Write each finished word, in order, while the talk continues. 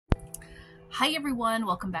Hi everyone,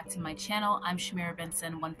 welcome back to my channel. I'm Shamira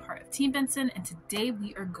Benson, one part of Team Benson, and today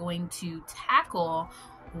we are going to tackle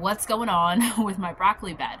what's going on with my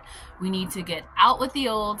broccoli bed. We need to get out with the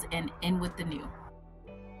old and in with the new.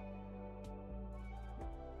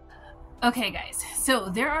 Okay guys, so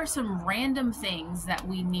there are some random things that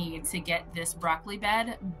we need to get this broccoli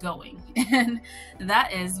bed going, and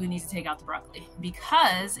that is we need to take out the broccoli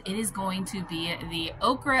because it is going to be the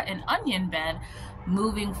okra and onion bed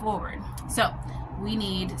moving forward. So we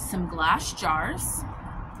need some glass jars,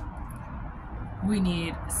 we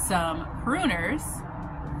need some pruners,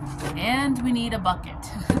 and we need a bucket.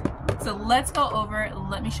 So let's go over,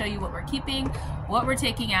 let me show you what we're keeping, what we're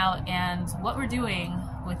taking out, and what we're doing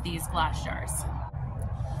with these glass jars.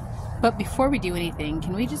 But before we do anything,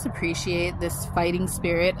 can we just appreciate this fighting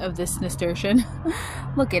spirit of this nasturtium?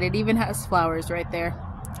 Look at it, even has flowers right there.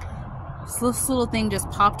 This little thing just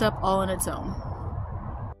popped up all on its own.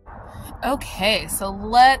 Okay, so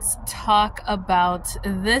let's talk about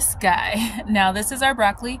this guy. Now, this is our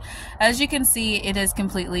broccoli. As you can see, it has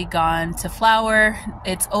completely gone to flower.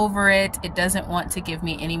 It's over it. It doesn't want to give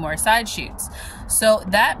me any more side shoots. So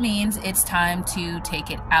that means it's time to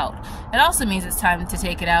take it out. It also means it's time to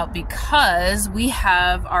take it out because we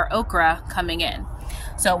have our okra coming in.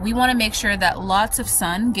 So we want to make sure that lots of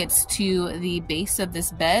sun gets to the base of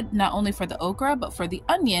this bed, not only for the okra, but for the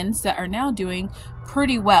onions that are now doing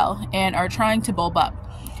pretty well and are trying to bulb up.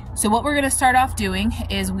 So what we're going to start off doing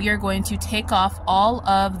is we are going to take off all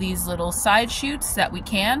of these little side shoots that we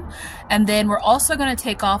can, and then we're also going to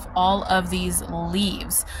take off all of these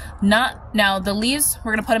leaves. Now the leaves,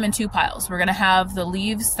 we're going to put them in two piles. We're going to have the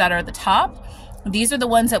leaves that are the top. These are the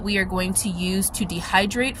ones that we are going to use to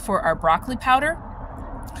dehydrate for our broccoli powder.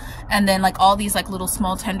 And then like all these like little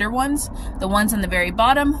small tender ones, the ones on the very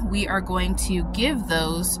bottom, we are going to give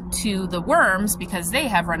those to the worms because they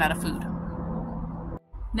have run out of food.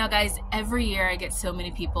 Now guys, every year I get so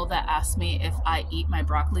many people that ask me if I eat my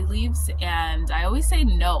broccoli leaves, and I always say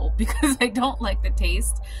no because I don't like the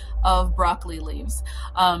taste of broccoli leaves.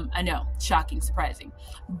 I know, shocking, surprising.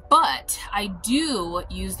 But I do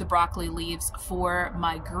use the broccoli leaves for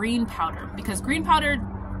my green powder because green powder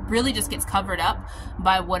really just gets covered up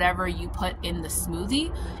by whatever you put in the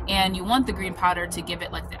smoothie, and you want the green powder to give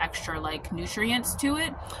it like the extra like nutrients to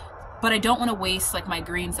it. But I don't want to waste like my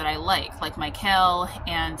greens that I like my kale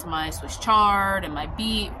and my Swiss chard and my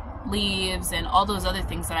beet leaves and all those other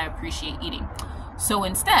things that I appreciate eating. So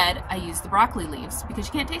instead I use the broccoli leaves because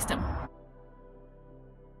you can't taste them.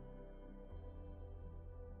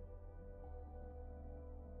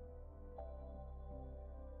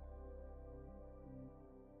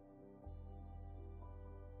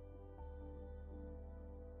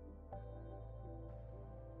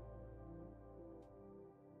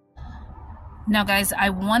 Now guys,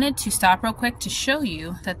 I wanted to stop real quick to show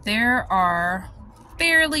you that there are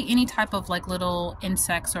barely any type of like little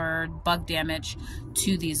insects or bug damage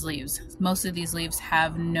to these leaves. Most of these leaves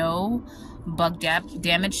have no bug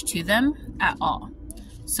damage to them at all.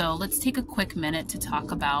 So let's take a quick minute to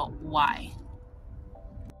talk about why.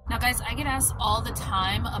 Now guys, I get asked all the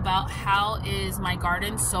time about how is my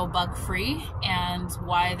garden so bug free and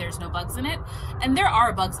why there's no bugs in it. And there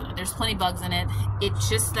are bugs in it. There's plenty of bugs in it. It's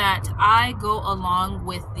just that I go along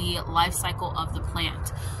with the life cycle of the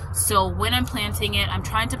plant. So when I'm planting it, I'm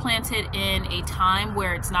trying to plant it in a time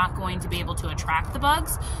where it's not going to be able to attract the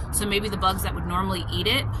bugs. So maybe the bugs that would normally eat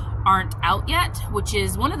it aren't out yet, which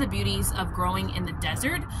is one of the beauties of growing in the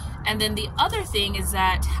desert. And then the other thing is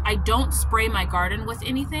that I don't spray my garden with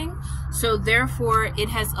anything, so therefore it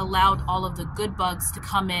has allowed all of the good bugs to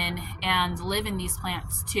come in and live in these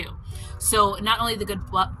plants too. So not only the good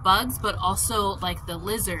bugs, but also like the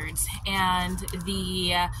lizards and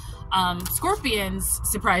the scorpions,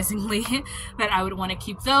 surprisingly, that I would want to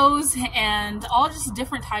keep those, and all just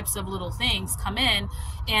different types of little things come in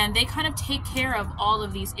and they kind of take care of all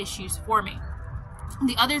of these issues for me.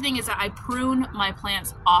 The other thing is that I prune my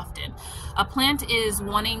plants often. A plant is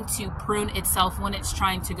wanting to prune itself when it's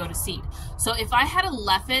trying to go to seed. So if I had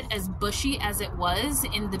left it as bushy as it was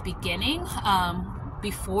in the beginning,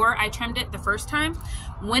 before I trimmed it the first time,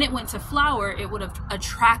 when it went to flower, it would have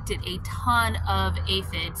attracted a ton of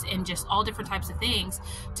aphids and just all different types of things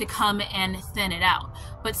to come and thin it out.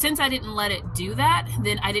 But since I didn't let it do that,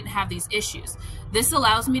 then I didn't have these issues. This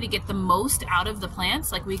allows me to get the most out of the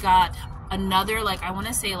plants. Like we got another, like, I want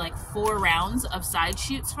to say like 4 rounds of side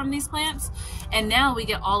shoots from these plants. And now we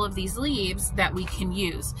get all of these leaves that we can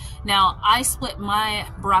use. Now, I split my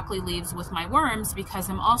broccoli leaves with my worms because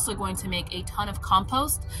I'm also going to make a ton of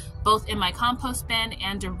compost, both in my compost bin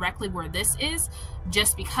and directly where this is,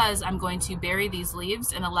 just because I'm going to bury these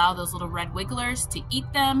leaves and allow those little red wigglers to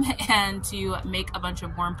eat them and to make a bunch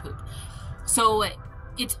of worm poop. So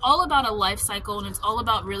it's all about a life cycle, and it's all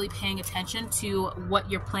about really paying attention to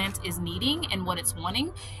what your plant is needing and what it's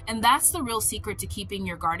wanting. And that's the real secret to keeping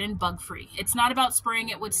your garden bug-free. It's not about spraying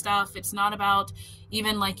it with stuff. It's not about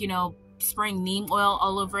even, like, you know, spraying neem oil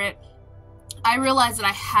all over it. I realized that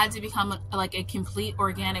I had to become like a complete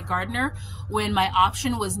organic gardener when my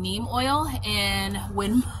option was neem oil, and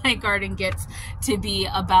when my garden gets to be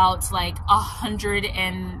about like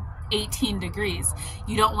 118 degrees,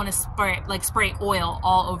 you don't want to spray oil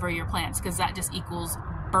all over your plants, because that just equals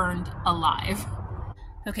burned alive.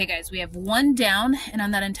 Okay guys, we have 1 down, and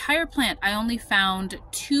on that entire plant I only found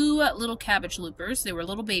 2 little cabbage loopers. They were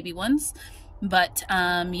little baby ones, but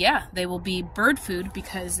yeah, they will be bird food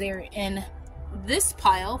because they're in this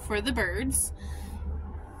pile for the birds.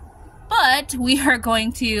 But we are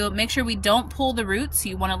going to make sure we don't pull the roots.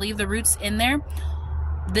 You want to leave the roots in there.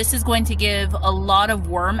 This is going to give a lot of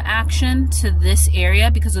worm action to this area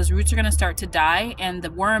because those roots are going to start to die, and the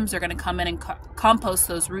worms are going to come in and compost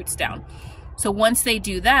those roots down. So once they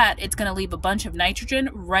do that, it's going to leave a bunch of nitrogen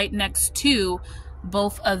right next to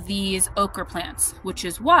both of these okra plants, which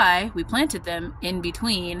is why we planted them in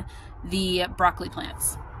between the broccoli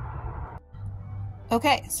plants.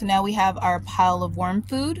 Okay, so now we have our pile of worm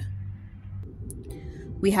food.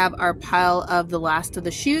 We have our pile of the last of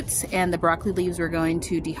the shoots and the broccoli leaves we're going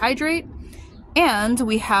to dehydrate. And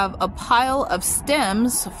we have a pile of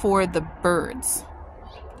stems for the birds.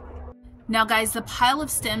 Now guys, the pile of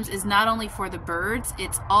stems is not only for the birds,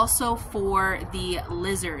 it's also for the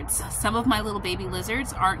lizards. Some of my little baby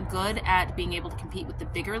lizards aren't good at being able to compete with the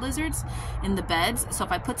bigger lizards in the beds. So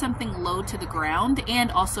if I put something low to the ground, and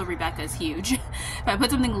also Rebecca's huge, if I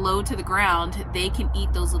put something low to the ground, they can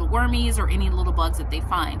eat those little wormies or any little bugs that they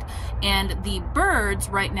find. And the birds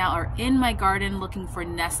right now are in my garden looking for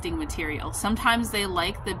nesting material. Sometimes they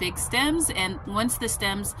like the big stems, and once the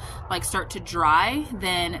stems like start to dry,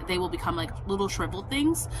 then they will become like little shriveled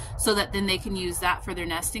things, so that then they can use that for their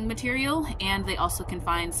nesting material, and they also can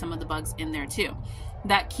find some of the bugs in there too.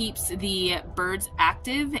 That keeps the birds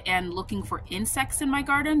active and looking for insects in my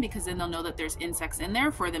garden, because then they'll know that there's insects in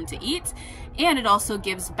there for them to eat, and it also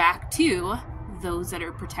gives back to those that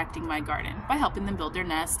are protecting my garden by helping them build their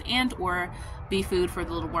nest and or be food for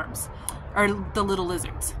the little worms or the little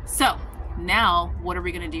lizards. So now what are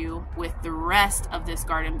we going to do with the rest of this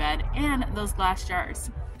garden bed and those glass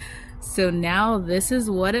jars? So now this is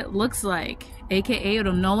what it looks like, aka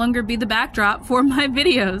it'll no longer be the backdrop for my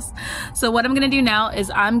videos. So what I'm going to do now is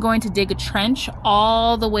I'm going to dig a trench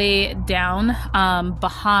all the way down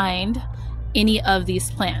behind any of these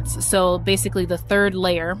plants. So basically the 3rd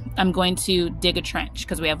layer, I'm going to dig a trench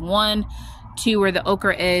because we have 1, 2 where the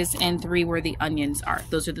okra is, and 3 where the onions are.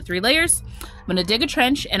 Those are the 3 layers. I'm going to dig a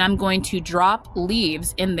trench, and I'm going to drop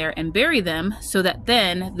leaves in there and bury them, so that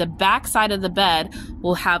then the back side of the bed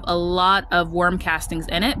will have a lot of worm castings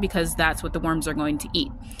in it, because that's what the worms are going to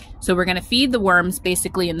eat. So we're going to feed the worms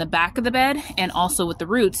basically in the back of the bed, and also with the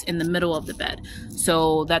roots in the middle of the bed.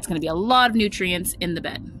 So that's going to be a lot of nutrients in the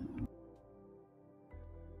bed.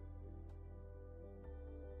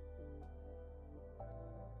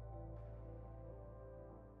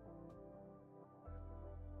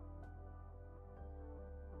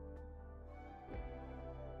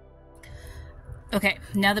 Okay,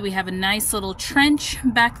 now that we have a nice little trench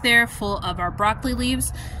back there full of our broccoli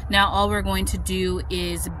leaves, now all we're going to do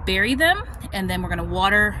is bury them, and then we're going to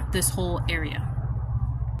water this whole area.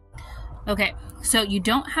 Okay, so you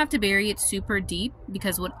don't have to bury it super deep,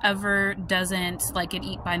 because whatever doesn't like get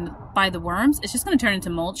eaten by the worms, it's just going to turn into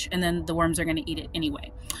mulch, and then the worms are going to eat it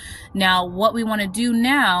anyway. Now what we want to do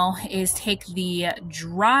now is take the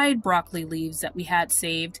dried broccoli leaves that we had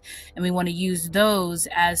saved, and we want to use those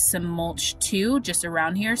as some mulch too, just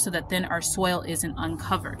around here, so that then our soil isn't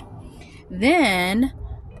uncovered. Then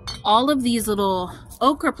all of these little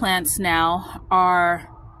okra plants now are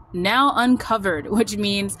uncovered, which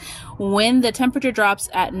means when the temperature drops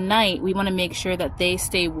at night, we want to make sure that they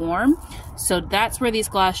stay warm. So that's where these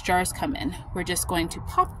glass jars come in. We're just going to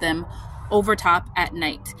pop them over top at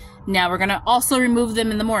night. Now we're going to also remove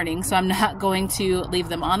them in the morning, so I'm not going to leave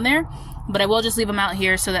them on there, but I will just leave them out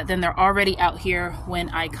here, so that then they're already out here when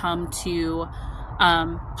I come to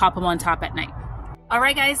pop them on top at night. All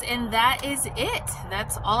right, guys, and that is it.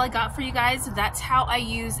 That's all I got for you guys. That's how I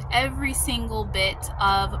use every single bit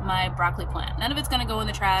of my broccoli plant. None of it's gonna go in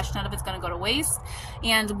the trash. None of it's gonna go to waste.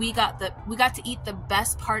 And we got to eat the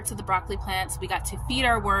best parts of the broccoli plants. We got to feed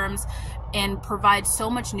our worms and provide so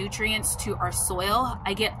much nutrients to our soil.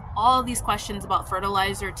 I get all of these questions about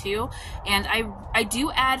fertilizer too, and I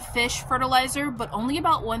do add fish fertilizer, but only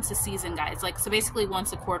about once a season, guys. Like, so basically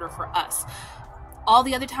once a quarter for us. All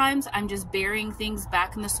the other times, I'm just burying things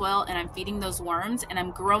back in the soil and I'm feeding those worms, and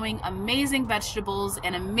I'm growing amazing vegetables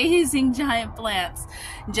and amazing giant plants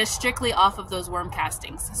just strictly off of those worm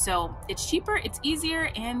castings. So it's cheaper, it's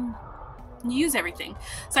easier, and you use everything.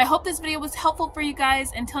 So I hope this video was helpful for you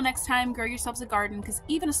guys. Until next time, grow yourselves a garden, because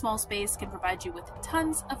even a small space can provide you with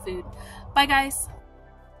tons of food. Bye, guys.